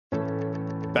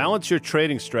Balance your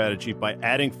trading strategy by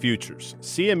adding futures.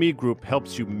 CME Group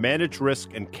helps you manage risk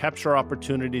and capture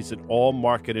opportunities in all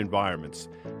market environments.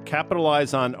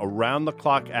 Capitalize on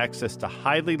around-the-clock access to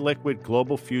highly liquid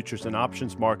global futures and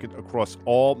options market across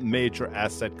all major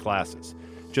asset classes.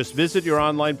 Just visit your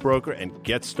online broker and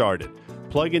get started.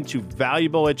 Plug into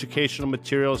valuable educational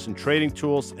materials and trading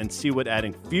tools and see what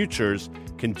adding futures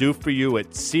can do for you at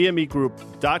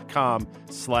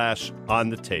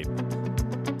cmegroup.com/on-the-tape.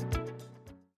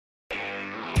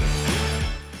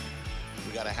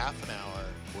 We got a half an hour.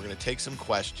 We're going to take some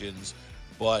questions,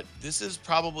 but this is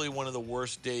probably one of the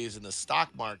worst days in the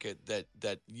stock market that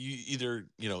either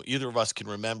of us can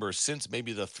remember since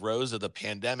maybe the throes of the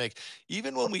pandemic.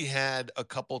 Even when we had a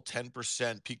couple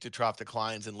 10% peak to trough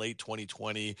declines in late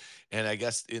 2020, and I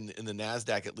guess in the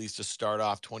NASDAQ at least to start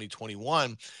off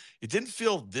 2021, it didn't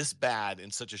feel this bad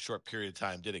in such a short period of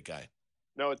time, did it, Guy?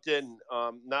 No, it didn't.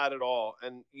 Not at all.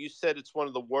 And you said it's one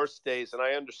of the worst days, and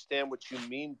I understand what you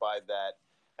mean by that.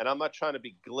 And I'm not trying to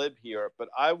be glib here, but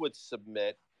I would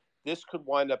submit this could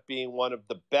wind up being one of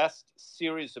the best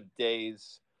series of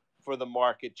days for the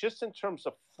market, just in terms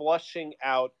of flushing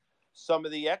out some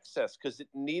of the excess, because it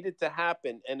needed to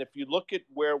happen. And if you look at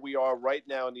where we are right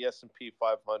now in the S&P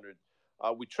 500,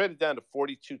 we traded down to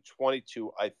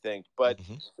 42.22, I think. But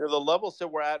the levels that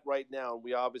we're at right now, and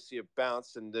we obviously have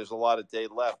bounced, and there's a lot of day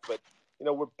left. But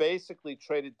we're basically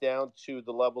traded down to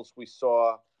the levels we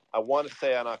saw, I want to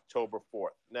say, on October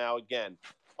 4th. Now, again,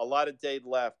 a lot of day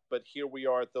left, but here we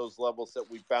are at those levels that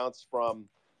we bounced from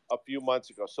a few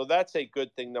months ago. So that's a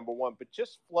good thing, number one. But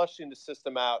just flushing the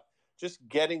system out, just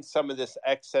getting some of this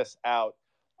excess out,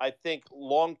 I think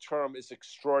long-term is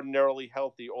extraordinarily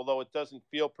healthy, although it doesn't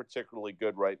feel particularly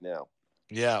good right now.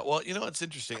 Yeah, well, it's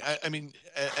interesting. I mean,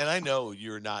 and I know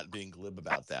you're not being glib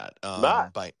about that.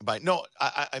 Not. No,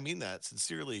 I mean that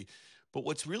sincerely. But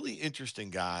what's really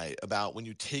interesting, Guy, about when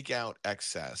you take out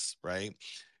excess, right?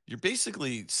 You're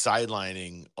basically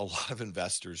sidelining a lot of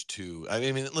investors too. I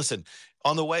mean, listen,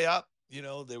 on the way up,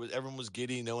 everyone was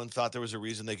giddy. No one thought there was a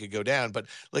reason they could go down. But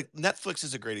like Netflix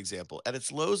is a great example. At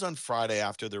its lows on Friday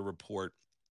after their report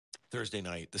Thursday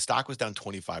night, the stock was down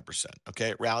 25%.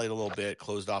 Okay. It rallied a little bit,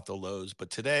 closed off the lows. But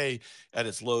today, at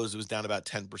its lows, it was down about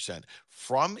 10%.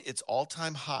 From its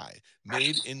all-time high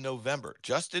made in November,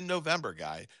 just in November,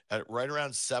 Guy, at right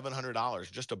around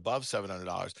 $700, just above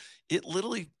 $700, it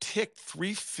literally ticked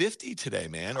 350 today,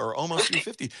 man, or almost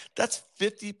 350. That's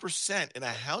 50% in a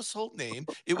household name.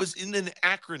 It was in an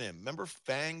acronym. Remember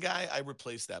FANG, Guy? I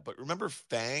replaced that. But remember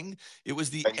FANG? It was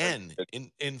the N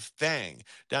in FANG,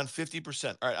 down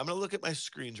 50%. All right, I'm going to look at my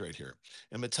screens right here.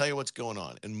 I'm going to tell you what's going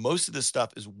on. And most of this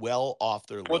stuff is well off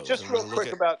their lows. Well, just real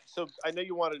quick so I know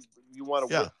you want to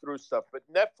whip through stuff, but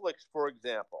Netflix, for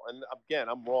example, and again,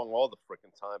 I'm wrong all the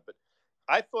freaking time, but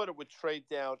I thought it would trade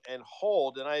down and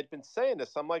hold. And I had been saying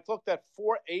this. I'm like, look, that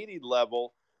 480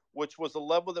 level, which was a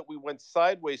level that we went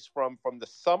sideways from the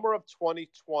summer of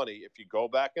 2020, if you go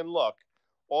back and look,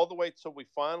 all the way till we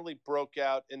finally broke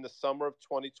out in the summer of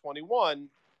 2021,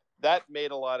 that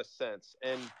made a lot of sense.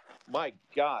 And my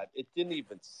God, it didn't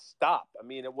even stop. I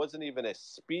mean, it wasn't even a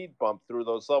speed bump through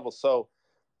those levels. So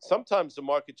sometimes the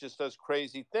market just does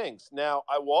crazy things. Now,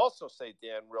 I will also say,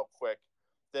 Dan, real quick,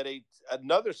 that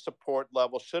another support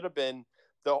level should have been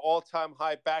the all-time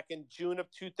high back in June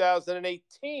of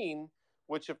 2018,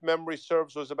 which, if memory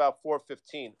serves, was about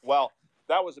 415. Well,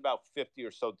 that was about $50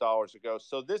 or so ago.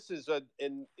 So this is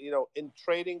in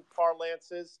trading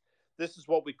parlances, this is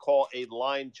what we call a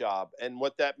line job. And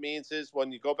what that means is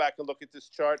when you go back and look at this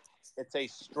chart, it's a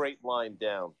straight line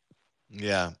down.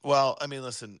 Yeah. Well, I mean,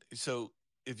 listen, so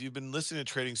if you've been listening to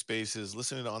Trading Spaces,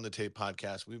 listening to On the Tape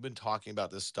podcast, we've been talking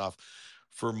about this stuff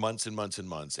for months and months and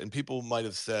months. And people might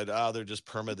have said, they're just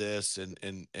perma this and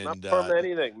not perma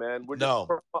anything, man. We're just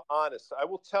perma honest. I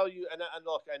will tell you, and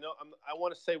look, I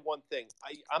want to say one thing.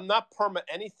 I'm not perma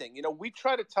anything. We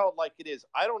try to tell it like it is.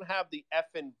 I don't have the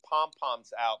effing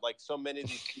pom-poms out like so many of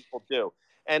these people do.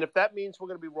 And if that means we're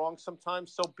going to be wrong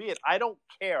sometimes, so be it. I don't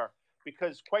care,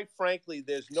 because quite frankly,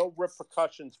 there's no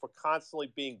repercussions for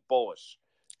constantly being bullish.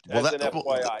 As an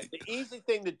FYI. The easy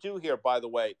thing to do here, by the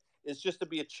way, is just to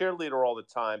be a cheerleader all the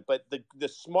time. But the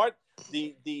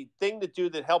thing to do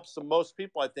that helps the most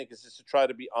people, I think, is just to try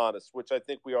to be honest, which I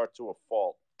think we are to a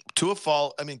fault. To a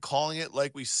fault. I mean, calling it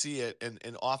like we see it.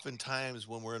 And oftentimes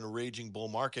when we're in a raging bull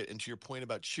market, and to your point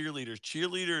about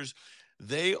cheerleaders,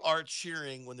 they are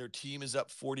cheering when their team is up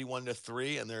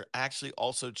 41-3, and they're actually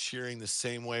also cheering the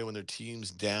same way when their team's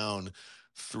down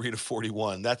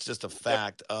 3-41. That's just a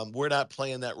fact. We're not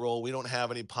playing that role. We don't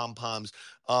have any pom-poms.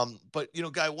 But,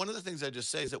 Guy, one of the things I just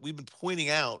say is that we've been pointing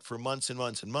out for months and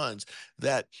months and months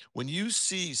that when you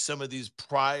see some of these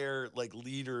prior like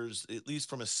leaders, at least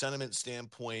from a sentiment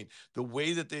standpoint, the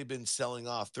way that they've been selling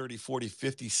off 30, 40,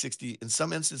 50, 60, in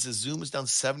some instances, Zoom is down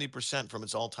 70% from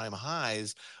its all-time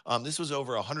highs. This was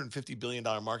over a $150 billion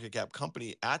market cap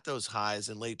company at those highs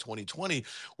in late 2020.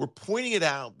 We're pointing it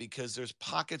out because there's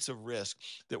pockets of risk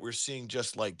that we're seeing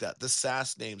just like that. The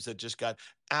SaaS names that just got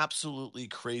absolutely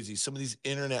crazy. Some of these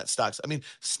internet stocks. I mean,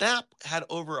 Snap had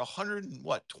over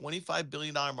 $25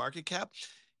 billion market cap.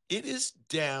 It is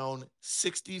down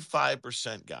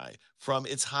 65%, Guy, from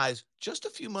its highs just a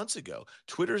few months ago.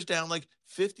 Twitter's down like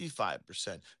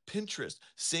 55%. Pinterest,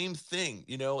 same thing,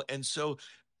 and so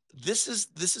this is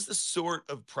the sort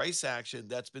of price action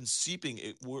that's been seeping.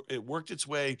 It worked its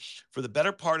way for the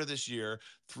better part of this year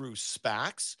through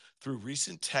SPACs, through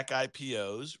recent tech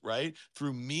IPOs, right?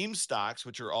 Through meme stocks,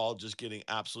 which are all just getting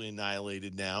absolutely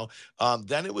annihilated now.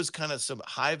 Then it was kind of some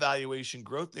high valuation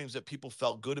growth names that people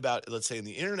felt good about, let's say in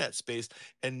the internet space.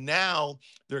 And now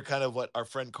they're kind of what our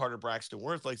friend Carter Braxton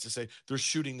Worth likes to say, they're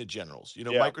shooting the generals.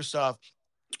 Microsoft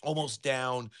almost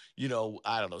down,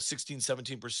 I don't know, 16,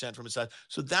 17% from its side.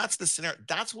 So that's the scenario.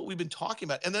 That's what we've been talking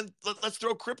about. And then let's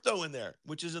throw crypto in there,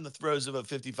 which is in the throes of a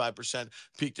 55%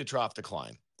 peak to trough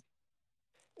decline.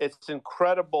 It's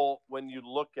incredible when you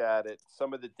look at it,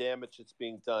 some of the damage that's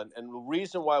being done. And the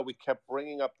reason why we kept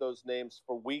bringing up those names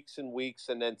for weeks and weeks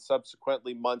and then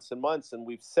subsequently months and months, and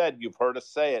we've said, you've heard us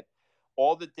say it,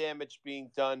 all the damage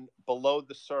being done below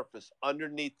the surface,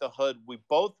 underneath the hood, we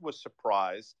both were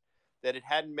surprised that it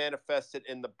hadn't manifested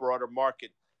in the broader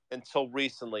market until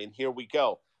recently. And here we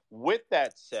go. With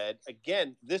that said,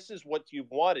 again, this is what you've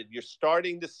wanted. You're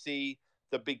starting to see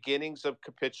the beginnings of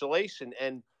capitulation.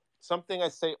 And something I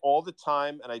say all the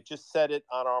time, and I just said it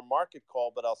on our market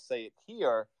call, but I'll say it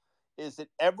here, is that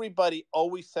everybody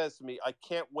always says to me, I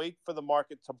can't wait for the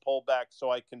market to pull back so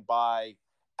I can buy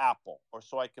Apple or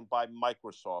so I can buy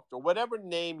Microsoft or whatever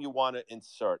name you want to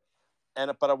insert.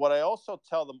 But what I also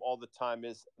tell them all the time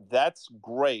is that's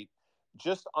great.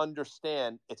 Just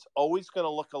understand it's always going to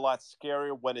look a lot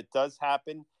scarier when it does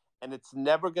happen, and it's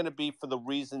never going to be for the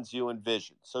reasons you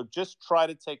envision. So just try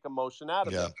to take emotion out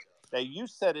of it. Now, you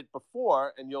said it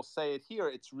before, and you'll say it here.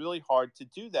 It's really hard to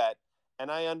do that, and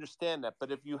I understand that.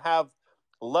 But if you have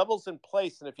levels in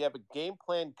place and if you have a game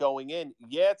plan going in,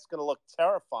 yeah, it's going to look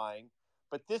terrifying.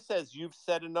 But this, as you've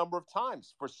said a number of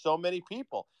times, for so many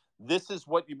people, this is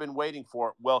what you've been waiting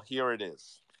for. Well, here it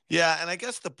is. Yeah, and I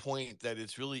guess the point that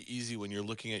it's really easy when you're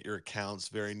looking at your accounts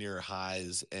very near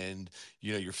highs and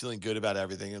you're feeling good about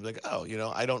everything and like, oh,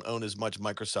 I don't own as much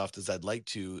Microsoft as I'd like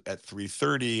to at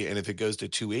 330, and if it goes to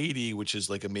 280, which is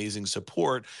like amazing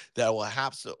support, that will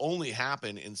have to only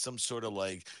happen in some sort of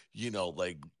like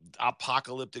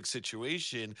apocalyptic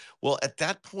situation. Well, at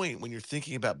that point, when you're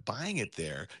thinking about buying it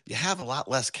there, you have a lot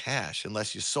less cash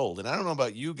unless you sold. And I don't know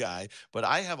about you, Guy, but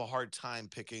I have a hard time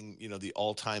picking, the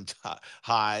all-time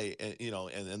high,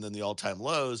 and then the all-time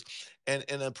lows. And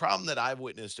the problem that I've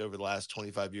witnessed over the last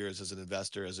 25 years as an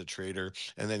investor, as a trader,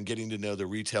 and then getting to know the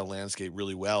retail landscape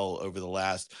really well over the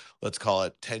last, let's call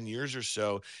it 10 years or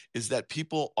so, is that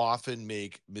people often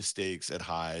make mistakes at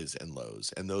highs and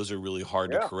lows. And those are really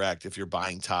hard to correct if you're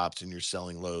buying tops and you're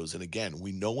selling lows. And again,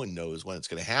 no one knows when it's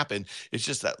going to happen. It's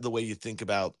just that the way you think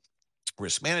about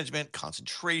risk management,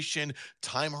 concentration,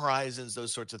 time horizons,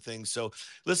 those sorts of things. So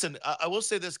listen, I will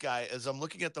say this, Guy, as I'm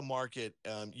looking at the market,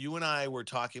 you and I were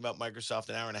talking about Microsoft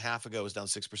an hour and a half ago. It was down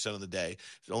 6% on the day.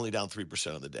 It's only down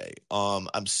 3% on the day.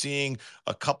 I'm seeing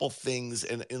a couple things.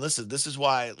 And listen, this is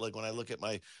why, like when I look at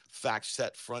my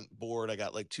FactSet front board, I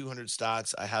got like 200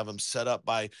 stocks. I have them set up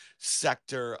by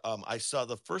sector. I saw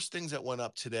the first things that went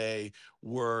up today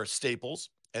were staples.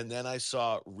 And then I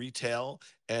saw retail,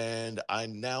 and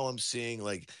I'm seeing,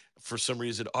 like, for some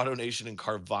reason, AutoNation and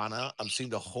Carvana. I'm seeing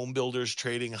the home builders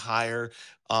trading higher.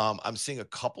 I'm seeing a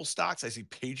couple stocks. I see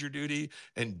PagerDuty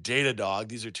and Datadog.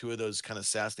 These are two of those kind of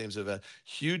SaaS names that have had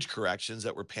huge corrections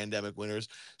that were pandemic winners.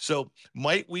 So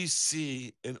might we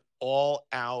see an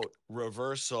all-out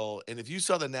reversal? And if you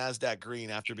saw the NASDAQ green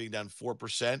after being down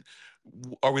 4%,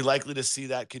 are we likely to see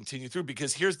that continue through?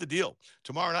 Because here's the deal.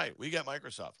 Tomorrow night, we get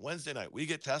Microsoft. Wednesday night, we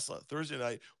get Tesla. Thursday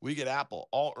night, we get Apple.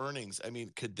 All earnings. I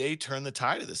mean, could they turn the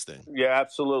tide of this thing? Yeah,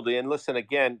 absolutely. And listen,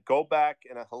 again, go back,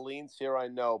 and Helene's here, I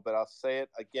know, but I'll say it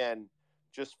again,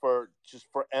 just for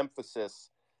emphasis.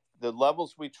 The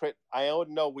levels we trade, I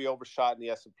know we overshot in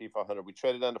the S&P 500. We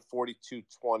traded under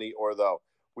 42.20, or though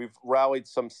we've rallied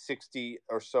some 60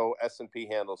 or so S&P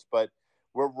handles, but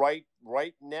we're right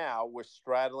now, we're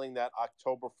straddling that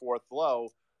October 4th low,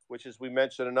 which, as we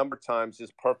mentioned a number of times,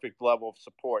 is perfect level of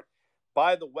support.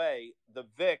 By the way, the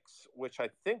VIX, which I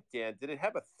think, Dan, did it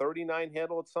have a 39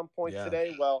 handle at some point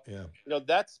today? Well,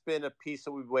 that's been a piece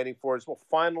that we've been waiting for as well.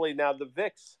 Finally, now the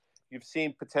VIX, you've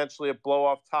seen potentially a blow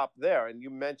off top there. And you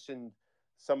mentioned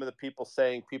some of the people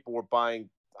saying people were buying,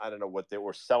 I don't know what they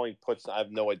were selling puts. I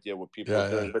have no idea what people were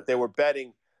doing, but they were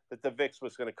betting that the VIX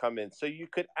was going to come in. So you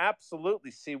could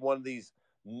absolutely see one of these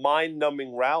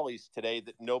mind-numbing rallies today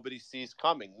that nobody sees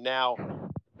coming. Now,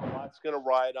 a lot's going to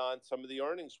ride on some of the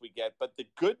earnings we get. But the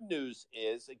good news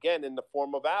is, again, in the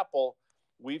form of Apple,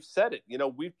 we've said it.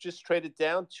 We've just traded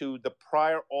down to the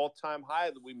prior all-time high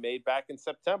that we made back in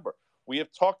September. We have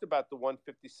talked about the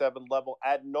 157 level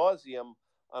ad nauseum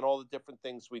on all the different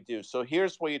things we do. So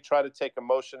here's where you try to take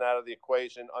emotion out of the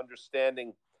equation,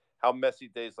 understanding how messy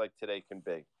days like today can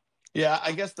be. Yeah,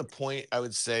 I guess the point I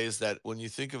would say is that when you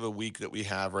think of a week that we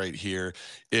have right here,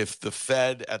 if the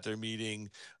Fed at their meeting,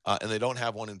 and they don't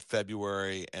have one in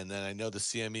February, and then I know the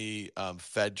CME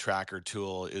Fed tracker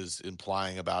tool is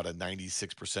implying about a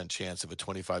 96% chance of a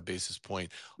 25 basis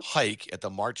point hike at the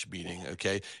March meeting,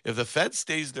 okay? If the Fed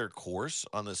stays their course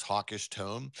on this hawkish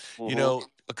tone,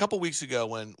 a couple weeks ago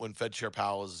when Fed Chair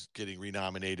Powell was getting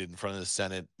renominated in front of the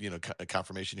Senate,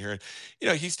 confirmation hearing,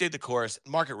 he stayed the course.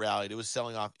 Market rallied. It was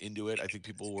selling off into it. I think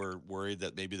people were worried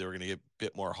that maybe they were going to get a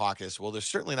bit more hawkish. Well, they're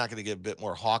certainly not going to get a bit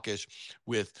more hawkish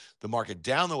with the market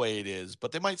down the way it is,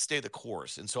 but they might stay the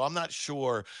course. And so I'm not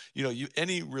sure,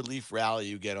 any relief rally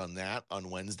you get on that on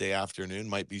Wednesday afternoon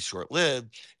might be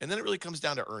short-lived. And then it really comes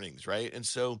down to earnings, right? And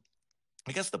so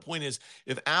I guess the point is,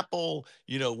 if Apple,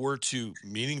 were to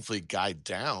meaningfully guide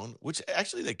down, which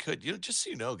actually they could, just so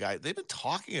you know, guys, they've been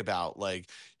talking about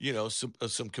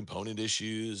some component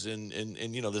issues and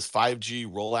this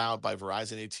 5G rollout by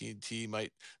Verizon, AT&T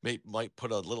might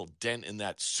put a little dent in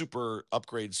that super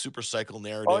upgrade, super cycle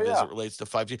narrative as it relates to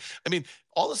 5G. I mean,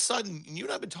 all of a sudden, you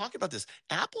and I have been talking about this.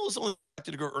 Apple is only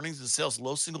expected to grow earnings and sales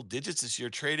low single digits this year,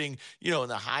 trading, in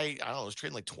the high, I don't know, it's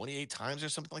trading like 28 times or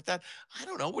something like that. I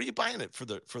don't know. What are you buying it for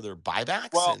their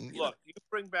buybacks? Well, look,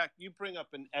 you bring up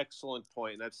an excellent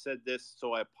point, and I've said this,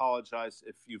 so I apologize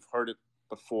if you've heard it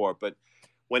before. But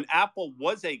when Apple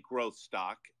was a growth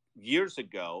stock years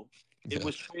ago, it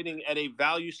was trading at a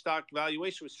value stock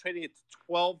valuation. It was trading at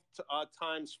 12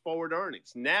 times forward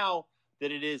earnings. Now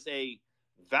that it is a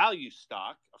value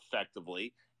stock,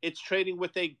 effectively, it's trading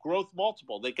with a growth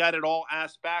multiple. They got it all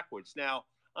ass backwards. Now,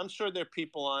 I'm sure there are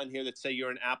people on here that say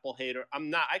you're an Apple hater. I'm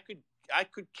not. I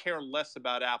could care less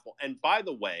about Apple. And by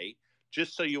the way,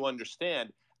 just so you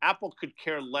understand, Apple could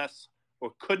care less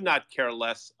or could not care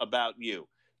less about you.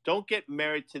 Don't get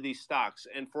married to these stocks.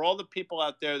 And for all the people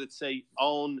out there that say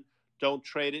own, don't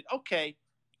trade it, okay,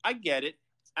 I get it.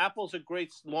 Apple's a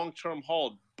great long-term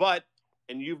hold. But,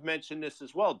 and you've mentioned this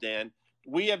as well, Dan,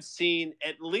 we have seen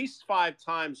at least 5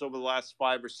 times over the last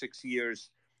 5 or 6 years,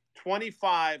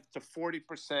 25 to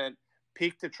 40%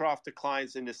 peak to trough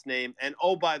declines in this name. And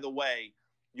oh, by the way,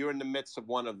 you're in the midst of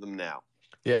one of them now.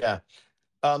 Yeah.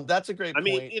 That's a great point.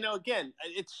 I mean, again,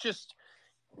 it's just,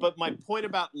 but my point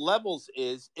about levels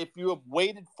is if you have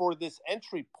waited for this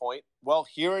entry point, well,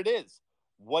 here it is.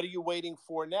 What are you waiting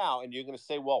for now? And you're going to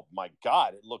say, well, my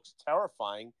God, it looks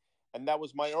terrifying. And that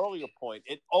was my earlier point.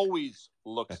 It always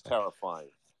looks terrifying.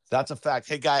 That's a fact.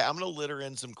 Hey, Guy, I'm going to litter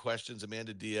in some questions.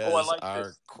 Amanda Diaz,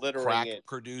 our crack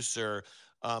producer,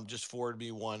 just forwarded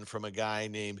me one from a guy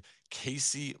named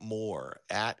Casey Moore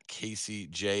at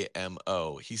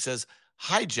CaseyJMO. He says,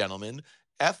 "Hi, gentlemen.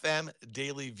 FM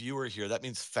daily viewer here." That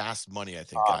means fast money, I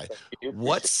think, Guy.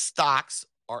 What stocks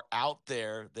are out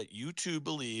there that you two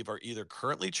believe are either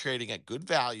currently trading at good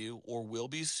value or will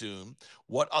be soon?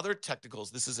 What other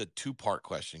technicals, this is a 2-part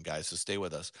question, guys, so stay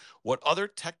with us. What other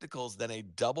technicals than a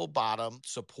double bottom,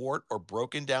 support, or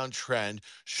broken down trend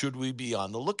should we be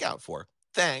on the lookout for?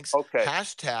 Thanks. Okay.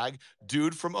 Hashtag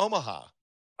dude from Omaha.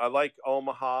 I like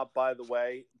Omaha, by the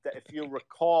way. If you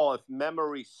recall, if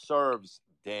memory serves,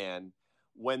 Dan,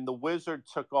 when the wizard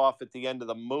took off at the end of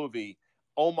the movie,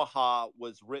 Omaha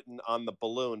was written on the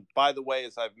balloon. By the way,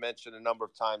 as I've mentioned a number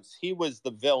of times, he was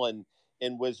the villain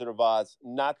in Wizard of Oz,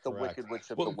 not the Wicked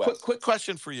Witch of the West. Quick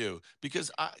question for you,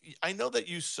 because I know that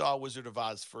you saw Wizard of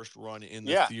Oz first run in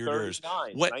the theaters.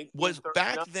 39, was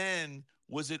back then?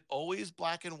 Was it always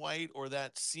black and white, or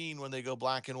that scene when they go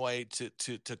black and white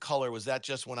to color? Was that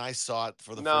just when I saw it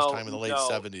for the first time in the late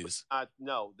 70s?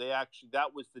 No, that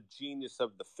was the genius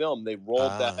of the film. They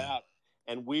rolled that out.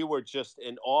 And we were just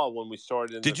in awe when we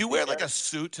started. Did you wear like a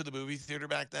suit to the movie theater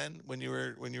back then when you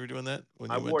were doing that?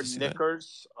 I wore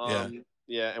knickers.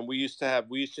 Yeah, and we used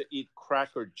to eat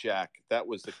Cracker Jack. That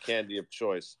was the candy of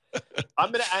choice.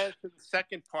 I'm going to answer the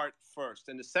second part first.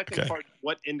 And the second part,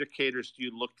 what indicators do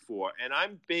you look for? And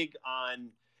I'm big on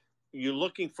you're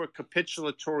looking for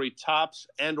capitulatory tops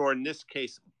and, or in this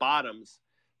case, bottoms.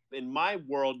 In my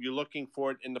world, you're looking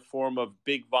for it in the form of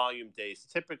big volume days,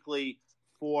 typically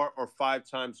 4 or 5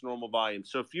 times normal volume.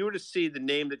 So if you were to see the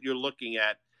name that you're looking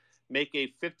at make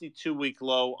a 52-week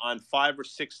low on 5 or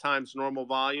 6 times normal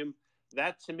volume,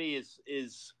 that to me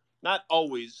is not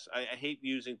always. I hate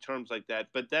using terms like that,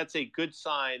 but that's a good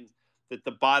sign that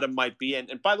the bottom might be in.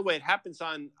 And by the way, it happens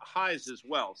on highs as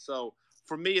well. So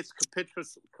for me, it's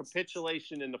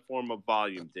capitulation in the form of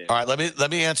volume, Dan. All right,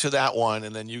 let me answer that one,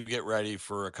 and then you get ready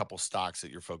for a couple stocks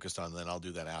that you're focused on. And then I'll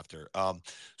do that after.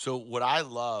 So what I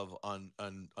love on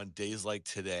days like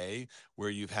today, where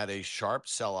you've had a sharp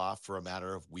sell-off for a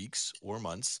matter of weeks or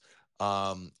months,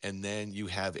 and then you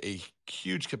have a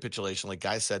huge capitulation, like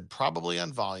Guy said, probably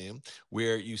on volume,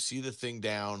 where you see the thing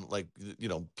down, like,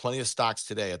 plenty of stocks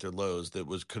today at their lows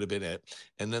that could have been it,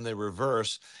 and then they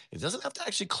reverse. It doesn't have to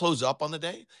actually close up on the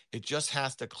day. It just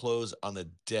has to close on the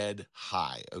dead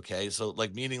high. Okay, so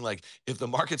meaning if the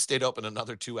market stayed open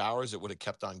another 2 hours, it would have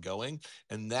kept on going,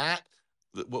 and that,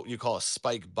 what you call a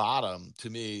spike bottom, to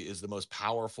me is the most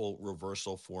powerful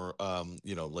reversal for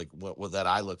what that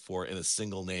I look for in a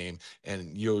single name,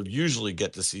 and you'll usually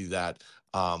get to see that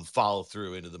follow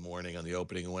through into the morning on the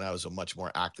opening. And when I was a much more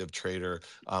active trader,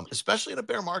 especially in a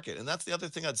bear market, and that's the other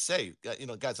thing I'd say,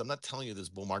 guys, I'm not telling you this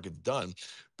bull market's done,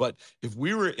 but if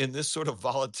we were in this sort of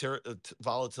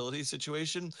volatility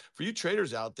situation, for you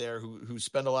traders out there who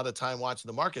spend a lot of time watching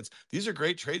the markets, these are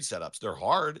great trade setups. They're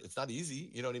hard. It's not easy.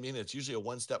 You know what I mean? It's usually a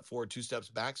 1 step forward, 2 steps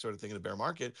back sort of thing in a bear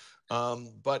market.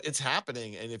 But it's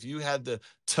happening. And if you had the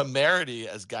temerity,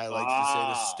 as Guy likes to say,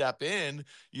 to step in,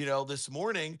 this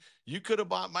morning, you could have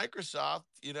bought Microsoft,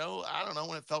 I don't know,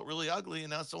 when it felt really ugly, and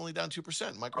now it's only down 2%.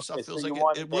 Microsoft feels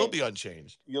like it will be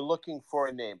unchanged. You're looking for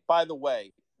a name. By the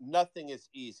way, nothing is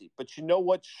easy. But you know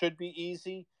what should be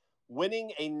easy?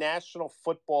 Winning a National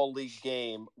Football League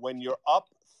game when you're up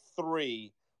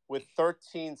 3 with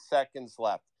 13 seconds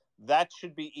left. That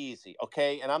should be easy,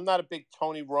 okay? And I'm not a big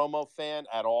Tony Romo fan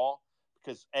at all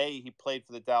because, A, he played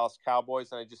for the Dallas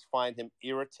Cowboys, and I just find him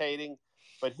irritating.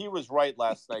 But he was right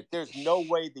last night. There's no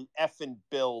way the effing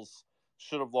Bills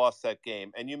should have lost that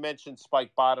game. And you mentioned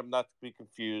Spike Bottom, not to be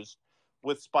confused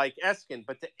with Spike Eskin.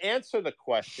 But to answer the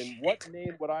question, what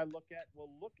name would I look at? Well,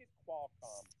 look at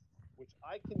Qualcomm, which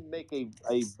I can make a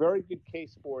very good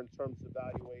case for in terms of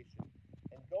valuation.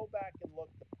 And go back and look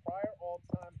the prior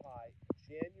all-time high,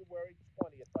 January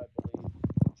 20th, I believe,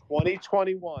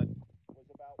 2021, was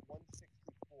about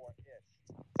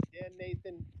 164-ish. Dan,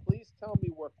 Nathan, please tell me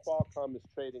where Qualcomm is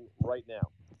trading right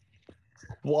now.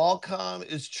 Qualcomm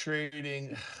is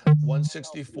trading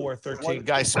 164.13.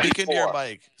 Guys, speak into your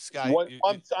mic. Sky,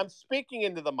 I'm speaking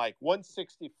into the mic.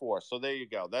 164. So there you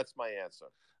go. That's my answer.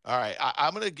 All right,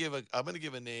 I'm gonna give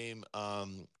a name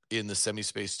in the semi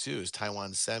space too. Is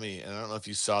Taiwan Semi, and I don't know if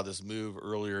you saw this move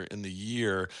earlier in the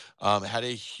year. Had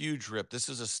a huge rip. This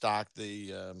is a stock.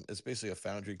 It's basically a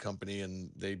foundry company,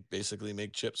 and they basically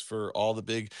make chips for all the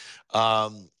big,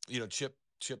 chip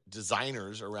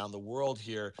designers around the world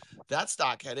here. That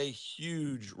stock had a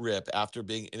huge rip after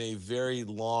being in a very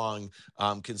long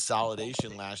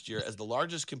consolidation last year as the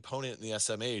largest component in the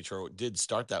SMH, or it did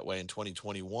start that way in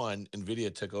 2021.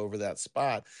 NVIDIA took over that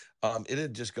spot. It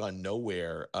had just gone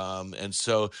nowhere. And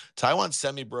so Taiwan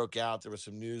Semi broke out. There was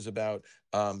some news about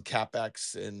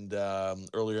CapEx and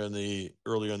earlier in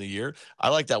the year. I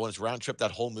like that one. It's round trip, that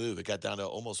whole move. It got down to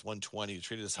almost 120. It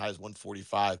traded as high as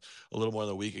 145 a little more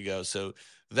than a week ago. So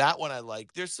that one I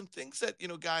like. There's some things that,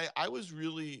 Guy, I was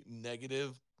really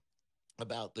negative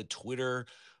about the Twitter.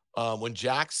 When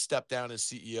Jack stepped down as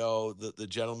CEO, the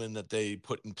gentleman that they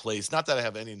put in place, not that I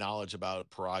have any knowledge about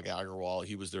Parag Agrawal,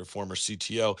 he was their former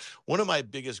CTO. One of my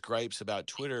biggest gripes about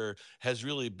Twitter has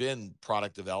really been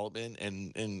product development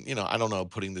and I don't know,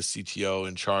 putting the CTO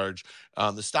in charge.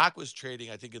 The stock was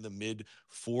trading, I think, in the mid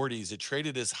 40s. It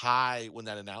traded as high when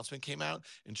that announcement came out,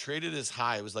 and traded as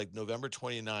high. It was like November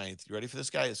 29th. You ready for this,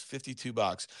 guy? It's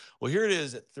 $52. Well, here it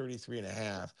is at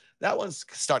 33.5. That one's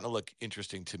starting to look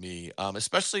interesting to me,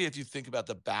 especially if you think about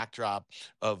the backdrop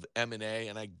of M&A,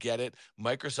 and I get it.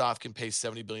 Microsoft can pay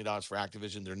 $70 billion for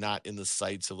Activision. They're not in the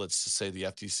sights of, let's just say, the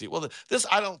FTC. Well,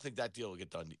 I don't think that deal will get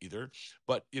done either.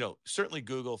 But, certainly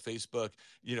Google, Facebook,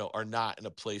 are not in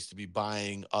a place to be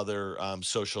buying other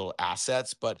social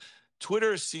assets. But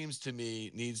Twitter seems to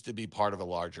me needs to be part of a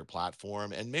larger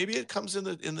platform, and maybe it comes in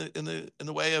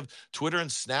the way of Twitter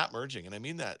and Snap merging. And I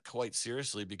mean that quite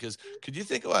seriously, because could you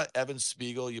think about Evan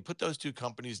Spiegel? You put those two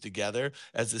companies together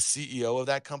as the CEO of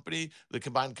that company, the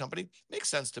combined company, makes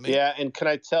sense to me. Yeah, and can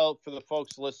I tell for the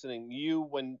folks listening,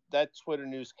 when that Twitter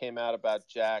news came out about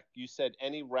Jack, you said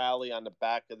any rally on the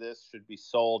back of this should be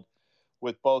sold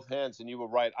with both hands, and you were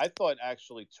right. I thought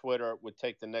actually Twitter would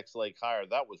take the next leg higher.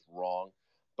 That was wrong.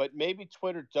 But maybe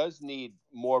Twitter does need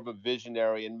more of a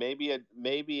visionary, and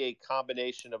maybe a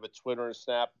combination of a Twitter and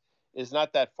Snap is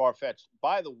not that far fetched.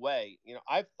 By the way,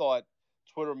 I've thought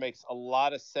Twitter makes a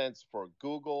lot of sense for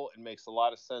Google. It makes a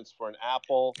lot of sense for an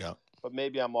Apple. Yeah. But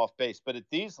maybe I'm off base. But at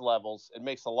these levels, it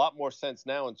makes a lot more sense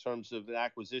now in terms of an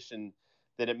acquisition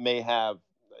that it may have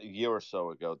a year or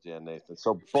so ago, Dan Nathan.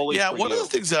 So bullish. Yeah, for one you. of the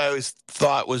things I always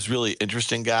thought was really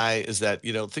interesting, Guy, is that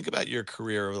think about your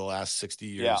career over the last 60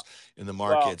 years in the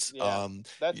markets. Well, yeah.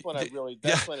 That's when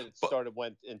when it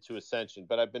went into ascension.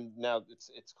 But I've been now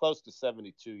it's close to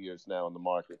 72 years now in the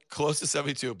market. Close to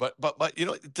 72, but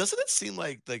doesn't it seem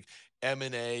like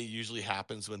M&A usually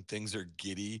happens when things are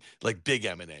giddy, like big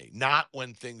M&A, not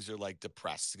when things are like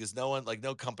depressed, because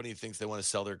no company thinks they want to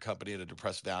sell their company at a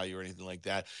depressed value or anything like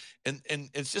that. And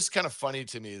it's just kind of funny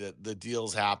to me that the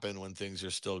deals happen when things are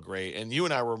still great. And you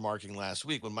and I were marking last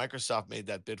week when Microsoft made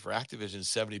that bid for Activision,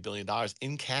 $70 billion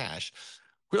in cash.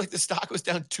 We're like, the stock was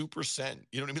down 2%.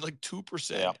 You know what I mean? Like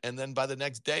 2%. Yeah. And then by the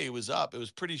next day it was up. It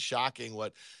was pretty shocking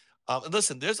what. And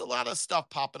listen, there's a lot of stuff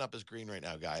popping up as green right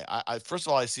now, Guy. I first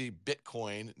of all, I see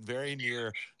Bitcoin very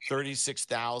near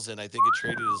 36,000. I think it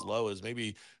traded as low as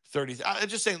maybe 30. I'm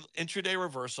just saying intraday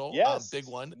reversal. Yes. Big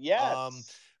one.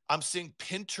 Yes. I'm seeing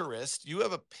Pinterest. You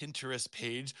have a Pinterest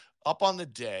page up on the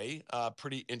day.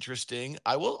 Pretty interesting.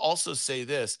 I will also say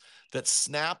this, that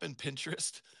Snap and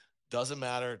Pinterest, doesn't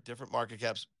matter, different market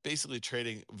caps, basically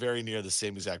trading very near the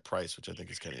same exact price, which I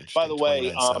think is kind of interesting. By the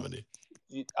way, $29.70.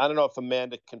 I don't know if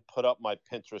Amanda can put up my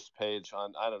Pinterest page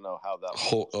on. I don't know how that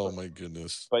works. Oh my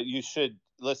goodness! But you should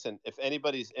listen. If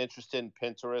anybody's interested in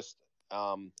Pinterest,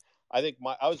 I think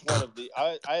I was one of the.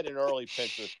 I had an early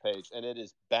Pinterest page, and it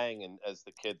is banging, as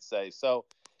the kids say. So,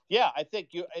 yeah, I think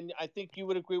you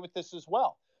would agree with this as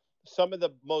well. Some of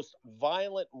the most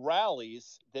violent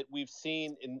rallies that we've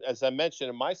seen, as I mentioned,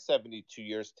 in my 72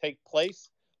 years, take place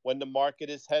when the market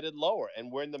is headed lower, and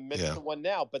we're in the midst of one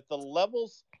now. But the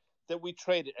levels that we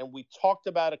traded, and we talked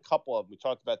about a couple of them. We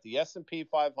talked about the S&P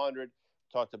 500,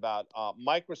 talked about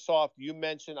Microsoft.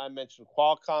 I mentioned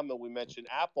Qualcomm, and we mentioned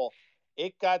Apple.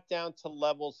 It got down to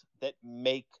levels that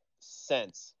make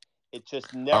sense. It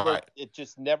just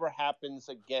never happens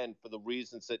again for the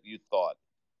reasons that you thought.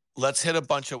 Let's hit a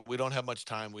bunch of. We don't have much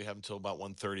time. We have until about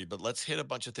 1:30, but let's hit a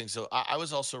bunch of things. So I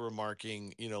was also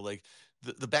remarking, like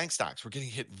the bank stocks were getting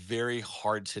hit very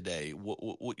hard today.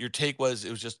 What your take was? It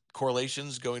was just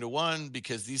correlations going to one,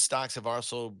 because these stocks have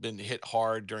also been hit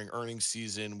hard during earnings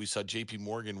season. We saw J.P.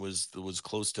 Morgan was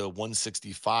close to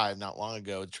 165 not long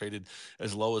ago. It traded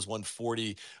as low as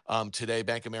 140 today.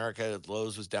 Bank of America at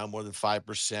lows was down more than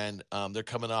 5%. They're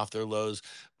coming off their lows.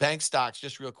 Bank stocks,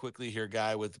 just real quickly here,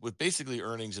 Guy, with basically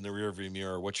earnings in the rearview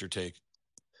mirror. What's your take?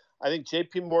 I think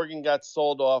J.P. Morgan got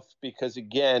sold off because,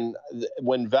 again,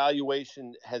 when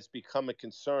valuation has become a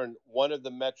concern, one of the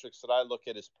metrics that I look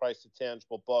at is price to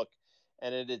tangible book,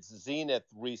 and at its zenith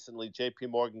recently, J.P.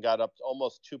 Morgan got up to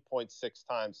almost 2.6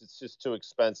 times. It's just too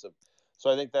expensive.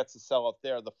 So I think that's a sell-off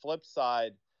there. The flip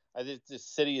side, I think this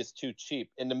city is too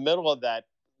cheap. In the middle of that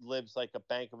lives like a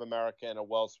Bank of America and a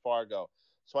Wells Fargo.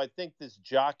 So I think this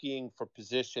jockeying for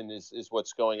position is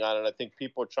what's going on, and I think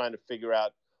people are trying to figure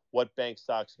out what bank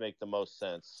stocks make the most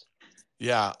sense.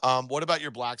 Yeah. What about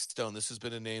your Blackstone? This has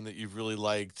been a name that you've really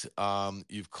liked.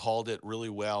 You've called it really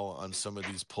well on some of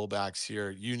these pullbacks here.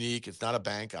 Unique. It's not a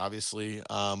bank, obviously,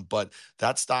 but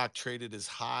that stock traded as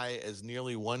high as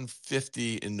nearly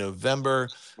 150 in November.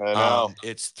 I know.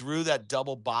 It's through that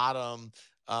double bottom.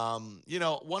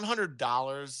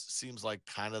 $100 seems like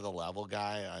kind of the level,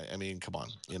 Guy. I mean, come on,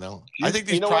 I think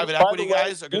these private equity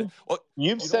guys are going to.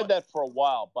 You've said that for a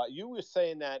while, but you were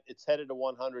saying that it's headed to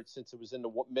 100 since it was in the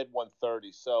mid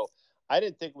 130s. So I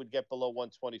didn't think we'd get below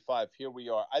 125. Here we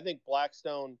are. I think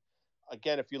Blackstone,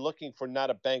 again, if you're looking for not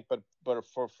a bank, but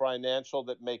for financial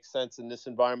that makes sense in this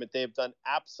environment, they have done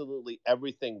absolutely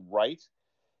everything right.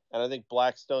 And I think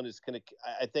Blackstone is going to,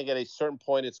 I think at a certain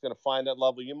point, it's going to find that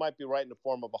level. You might be right in the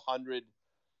form of 100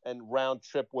 and round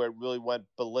trip where it really went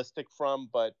ballistic from.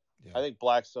 But yeah. I think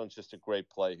Blackstone's just a great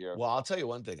play here. Well, I'll tell you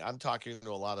one thing. I'm talking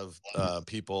to a lot of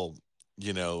people,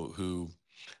 who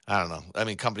I don't know. I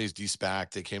mean, companies de-SPAC,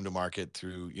 they came to market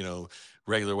through,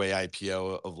 regular way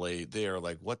IPO of late. They are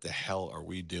like, what the hell are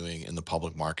we doing in the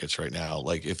public markets right now?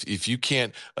 Like if you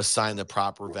can't assign the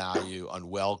proper value on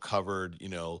well covered,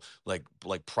 like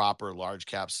proper large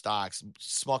cap stocks,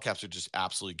 small caps are just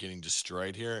absolutely getting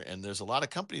destroyed here. And there's a lot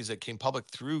of companies that came public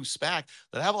through SPAC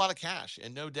that have a lot of cash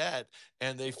and no debt.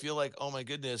 And they feel like, oh my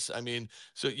goodness. I mean,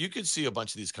 so you could see a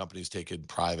bunch of these companies taken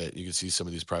private. You could see some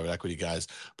of these private equity guys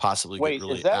possibly get Wait,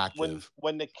 really is that active.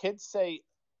 when the kids say,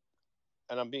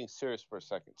 and I'm being serious for a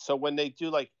second. So when they do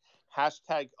like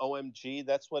hashtag OMG,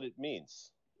 that's what it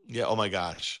means. Yeah. Oh my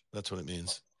gosh. That's what it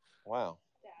means. Wow.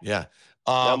 Yeah.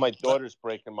 Now my daughter's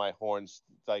breaking my horns.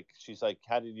 Like she's like,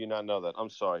 "How did you not know that?" I'm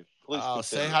sorry. Please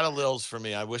say hi to Lils for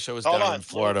me. I wish I was Hold down on. in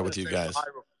Florida with you guys. Say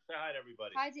hi to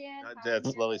everybody. Hi, Dan.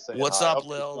 Dad's Lily saying What's hi. up, Okay,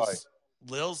 Lils?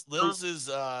 sorry.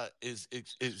 Lils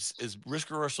is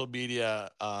Risk Reversal Media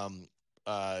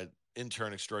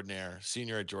intern extraordinaire,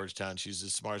 senior at Georgetown. She's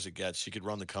as smart as it gets. She could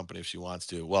run the company if she wants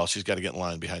to. Well, she's got to get in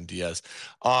line behind Diaz.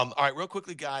 All right, real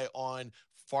quickly, guy, on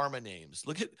pharma names.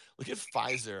 Look at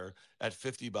Pfizer at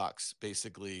 $50,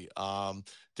 basically, down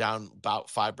about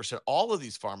 5%. All of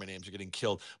these pharma names are getting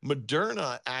killed.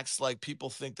 Moderna acts like people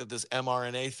think that this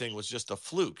mRNA thing was just a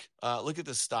fluke. Look at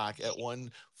the stock at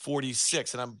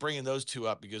 146, and I'm bringing those two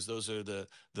up because those are the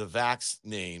vax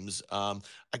names. I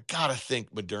gotta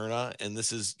think Moderna, and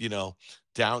this is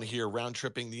down here round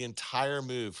tripping the entire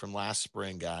move from last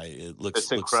spring, guy.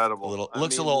 It's incredible.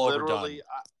 Looks a little overdone.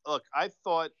 I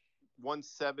thought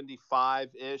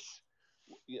 175-ish.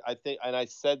 I think, and I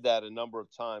said that a number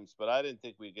of times, but I didn't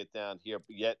think we'd get down here.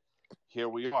 But yet, here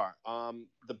we are.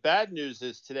 The bad news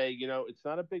is today, it's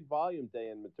not a big volume day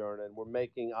in Moderna, and we're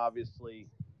making, obviously,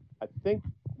 I think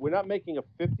we're not making a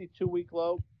 52-week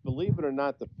low. Believe it or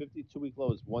not, the 52-week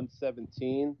low is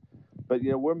 117. But,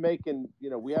 we're making,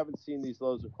 we haven't seen these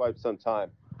lows in quite some time.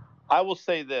 I will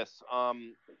say this.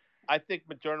 I think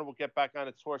Moderna will get back on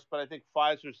its horse, but I think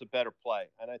Pfizer's a better play.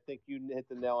 And I think you hit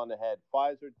the nail on the head.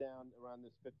 Pfizer down around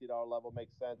this $50 level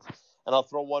makes sense. And I'll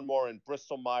throw one more in.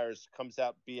 Bristol Myers comes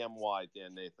out BMY,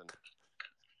 Dan Nathan.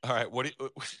 All right. I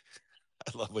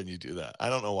love when you do that. I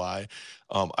don't know why.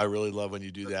 I really love when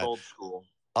you do that. Old school.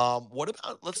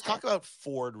 Let's talk about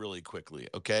Ford really quickly.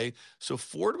 Okay. So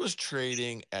Ford was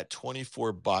trading at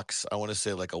 $24, I want to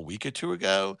say like a week or two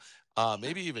ago.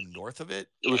 Maybe even north of it.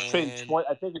 It was trading.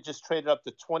 I think it just traded up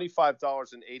to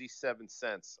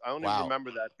 $25.87. I only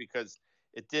remember that because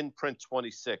it didn't print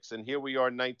 26, and here we are,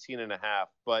 19.5.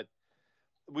 But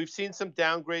we've seen some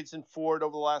downgrades in Ford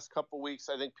over the last couple of weeks.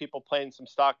 I think people playing some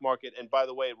stock market, and by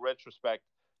the way, in retrospect,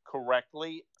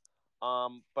 correctly.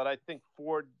 But I think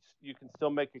Ford, you can still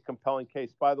make a compelling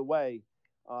case. By the way,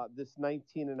 this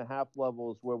 19.5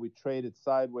 level is where we traded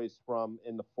sideways from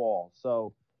in the fall.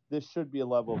 So this should be a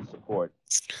level of support.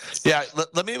 Yeah,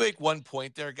 let me make one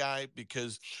point there, guy,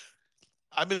 because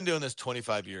I've been doing this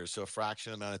 25 years, so a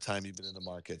fraction amount of time you've been in the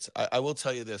markets. I will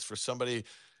tell you this, for somebody,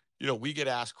 we get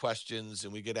asked questions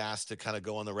and we get asked to kind of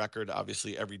go on the record,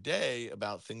 obviously, every day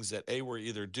about things that A, we're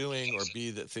either doing, or B,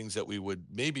 that things that we would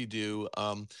maybe do.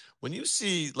 When you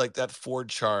see like that Ford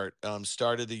chart,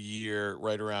 started the year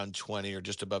right around 20 or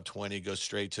just above 20, go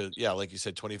straight to, like you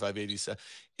said, 25.87.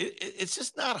 It's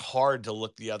just not hard to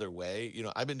look the other way.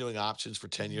 I've been doing options for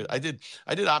 10 years. I did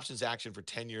options action for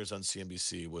 10 years on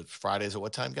CNBC with Fridays at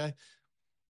what time, guy?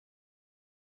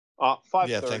 5:30.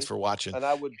 Yeah, thanks for watching. And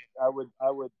I would.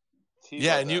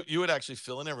 Yeah, and you would actually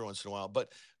fill in every once in a while,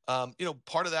 but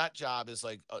part of that job is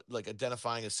like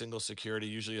identifying a single security,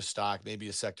 usually a stock, maybe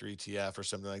a sector ETF or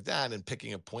something like that, and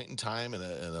picking a point in time and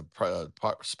a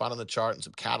spot on the chart and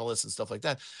some catalysts and stuff like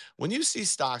that. When you see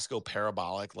stocks go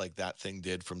parabolic like that thing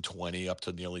did from 20 up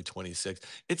to nearly 26,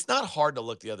 it's not hard to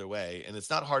look the other way, and it's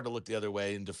not hard to look the other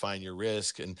way and define your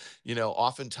risk. And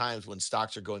oftentimes when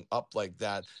stocks are going up like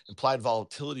that, implied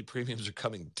volatility premiums are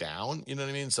coming down. You know what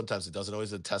I mean? Sometimes it doesn't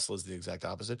always. The Tesla is the exact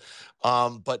opposite.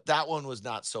 But that one was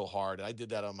not so hard. I did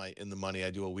that on my In the Money. I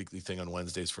do a weekly thing on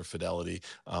Wednesdays for Fidelity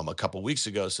a couple weeks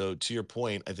ago. So to your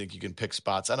point, I think you can pick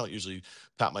spots. I don't usually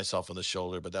pat myself on the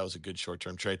shoulder, but that was a good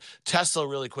short-term trade. Tesla,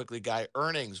 really quickly, guy.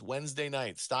 Earnings Wednesday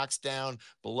night. Stocks down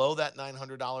below that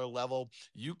 $900 level.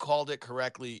 You called it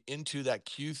correctly into that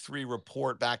Q3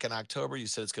 report back in October. You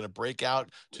said it's going to break out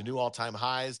to new all-time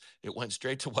highs. It went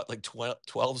straight to what, like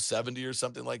 1270 or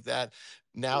something like that.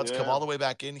 Now it's come all the way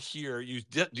back in here. You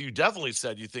definitely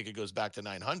said you think it goes back to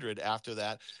 900 after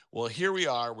that. Well, here we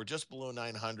are. We're just below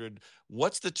 900.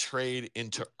 What's the trade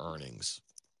into earnings?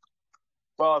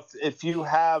 Well, if you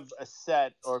have a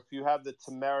set, or if you have the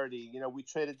temerity, we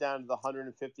traded down to the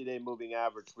 150-day moving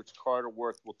average, which Carter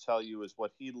Worth will tell you is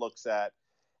what he looks at.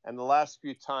 And the last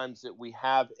few times that we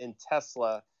have in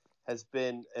Tesla has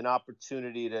been an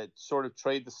opportunity to sort of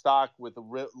trade the stock with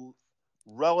a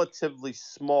relatively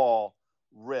small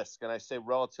risk. And I say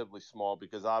relatively small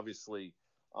because obviously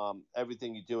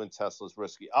everything you do in Tesla is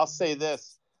risky. I'll say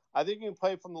this. I think you can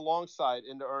play from the long side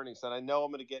into earnings. And I know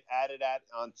I'm going to get added at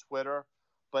on Twitter,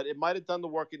 but it might have done the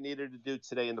work it needed to do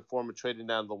today in the form of trading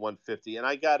down to the 150. And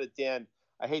I got it, Dan.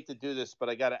 I hate to do this, but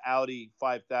I got an Audi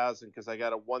 5000 because I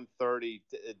got a 1:30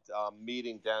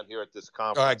 meeting down here at this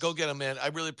conference. All right, go get them, man. I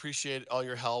really appreciate all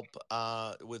your help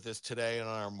with this today on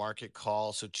our market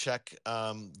call. So check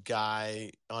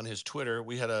Guy on his Twitter.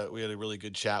 We had a really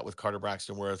good chat with Carter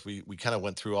Braxton Worth. We kind of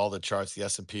went through all the charts, the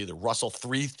S&P, the Russell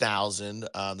 3000,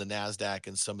 the NASDAQ,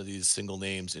 and some of these single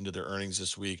names into their earnings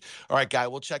this week. All right, Guy,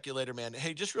 we'll check you later, man.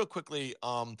 Hey, just real quickly,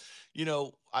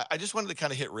 I just wanted to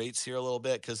kind of hit rates here a little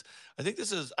bit because I think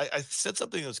I said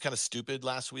something that was kind of stupid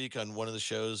last week on one of the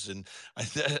shows, and I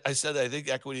said that I think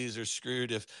equities are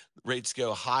screwed if rates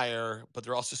go higher, but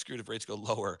they're also screwed if rates go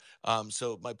lower.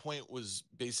 So my point was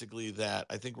basically that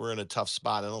I think we're in a tough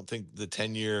spot. I don't think the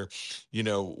 10-year,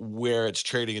 where it's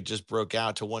trading, it just broke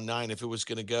out to 1.9. If it was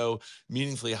going to go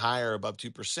meaningfully higher above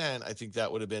 2%, I think that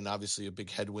would have been obviously a big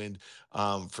headwind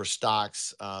for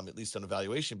stocks, at least on a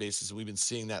valuation basis. And we've been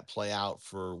seeing that play out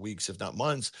for weeks, if not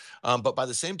months. But by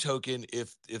the same token,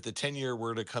 if the 10-year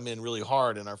were to come in really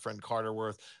hard, and our friend Carter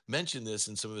Worth mentioned this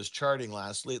in some of his charting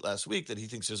late last week, that he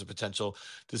thinks there's a potential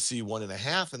to see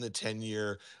 1.5 in the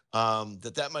 10-year,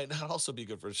 that might not also be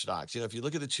good for stocks. If you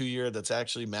look at the 2-year, that's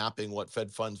actually mapping what Fed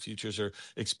Fund futures are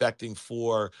expecting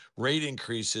for rate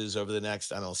increases over the next,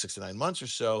 6 to 9 months or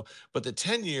so. But the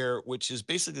 10-year, which is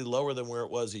basically lower than where it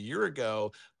was a year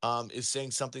ago, is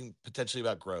saying something potentially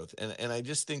about growth. And I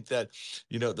just think that,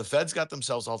 the Fed's got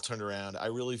themselves all turned around. I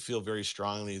really feel very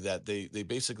strongly that they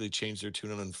basically changed their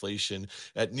tune on inflation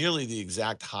at nearly the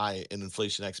exact high in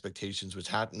inflation expectations, which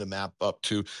happened to map up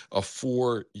to a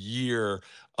 40-year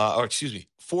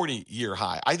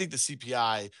high. I think the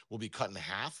CPI will be cut in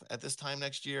half at this time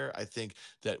next year. I think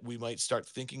that we might start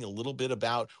thinking a little bit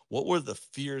about what were the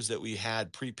fears that we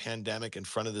had pre-pandemic in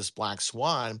front of this black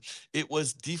swan. It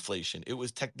was deflation. It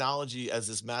was technology as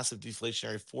this massive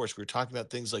deflationary force. We were talking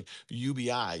about things like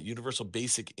UBI, universal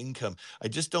basic income. I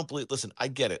just don't believe, listen, I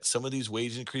get it. Some of these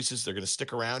wage increases, they're going to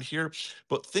stick around here,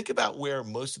 but think about where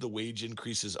most of the wage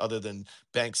increases, other than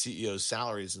bank CEOs'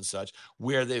 salaries and such,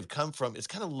 where they've come from. It's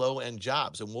kind of low-end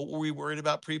jobs. And what were we worried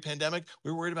about pre-pandemic?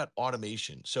 We were worried about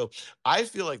automation. So I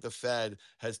feel like the Fed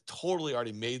has totally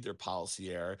already made their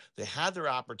policy error. They had their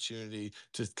opportunity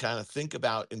to kind of think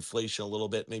about inflation a little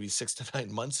bit, maybe 6 to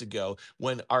 9 months ago,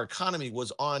 when our economy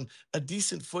was on a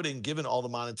decent footing, given all the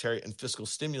monetary and fiscal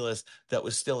stimulus that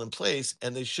was still in place.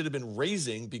 And they should have been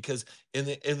raising, because in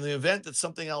the event that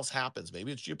something else happens,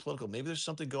 maybe it's geopolitical, maybe there's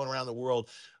something going around the world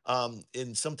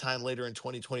in sometime later in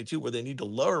 2022 where they need to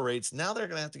lower rates. Now they're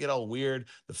going to have to get all weird.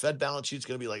 The Fed balance sheet's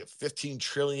going to be like 15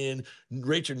 trillion.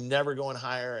 Rates are never going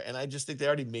higher. And I just think they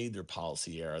already made their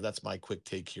policy error. That's my quick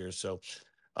take here. So,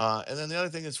 and then the other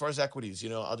thing, as far as equities,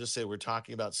 I'll just say we're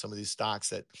talking about some of these stocks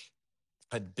that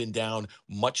had been down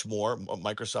much more.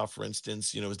 Microsoft, for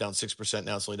instance, was down 6%.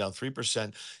 Now it's only down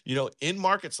 3%. In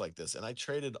markets like this, and I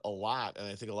traded a lot, and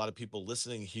I think a lot of people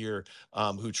listening here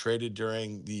who traded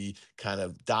during the kind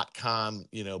of .com,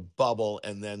 bubble,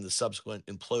 and then the subsequent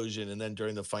implosion, and then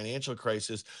during the financial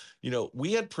crisis,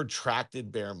 we had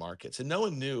protracted bear markets, and no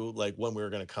one knew when we were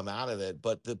going to come out of it.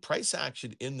 But the price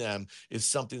action in them is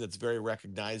something that's very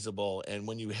recognizable. And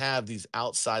when you have these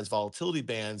outsized volatility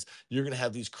bands, you're going to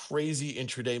have these crazy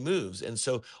intraday moves. And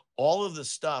so all of the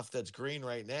stuff that's green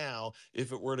right now,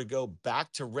 if it were to go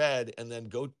back to red and then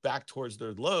go back towards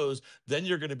their lows, then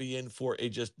you're going to be in for a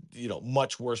just,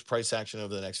 much worse price action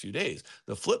over the next few days.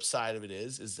 The flip side of it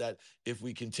is that if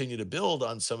we continue to build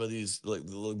on some of these,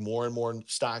 more and more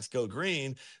stocks go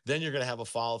green, then you're going to have a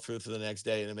follow through for the next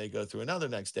day, and it may go through another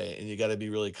next day. And you got to be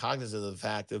really cognizant of the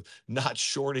fact of not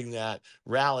shorting that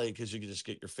rally, because you can just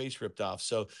get your face ripped off.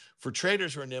 So for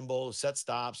traders who are nimble, set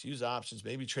stops, use options,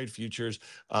 maybe trade futures,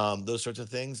 those sorts of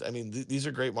things. I mean, these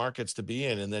are great markets to be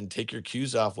in, and then take your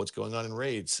cues off what's going on in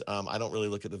rates. I don't really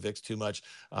look at the VIX too much,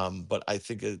 but I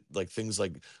think things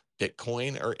like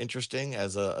Bitcoin are interesting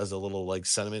as a little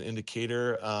sentiment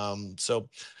indicator. So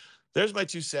there's my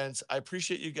 2 cents. I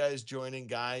appreciate you guys joining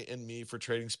Guy and me for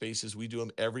Trading Spaces. We do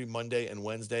them every Monday and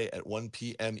Wednesday at 1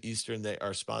 p.m. Eastern. They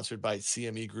are sponsored by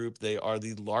CME Group. They are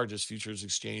the largest futures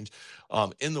exchange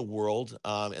in the world,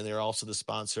 and they're also the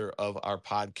sponsor of our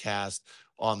podcast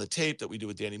On the Tape that we do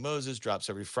with Danny Moses. Drops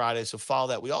every Friday, so follow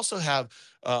that. We also have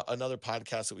another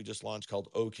podcast that we just launched called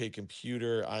OK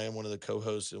Computer. I am one of the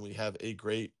co-hosts, and we have a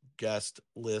great guest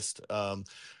list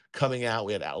coming out.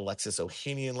 We had Alexis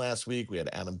Ohanian last week. We had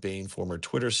Adam Bain, former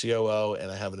Twitter COO, and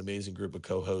I have an amazing group of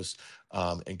co-hosts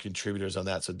and contributors on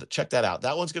that. So check that out.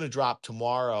 That one's going to drop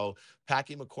tomorrow.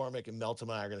 Packy McCormick and Melton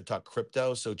and I are going to talk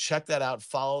crypto. So check that out.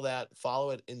 Follow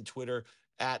it in Twitter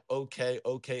at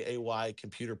OKAY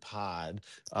Computer Pod.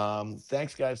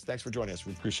 Thanks, guys. Thanks for joining us.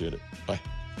 We appreciate it. Bye.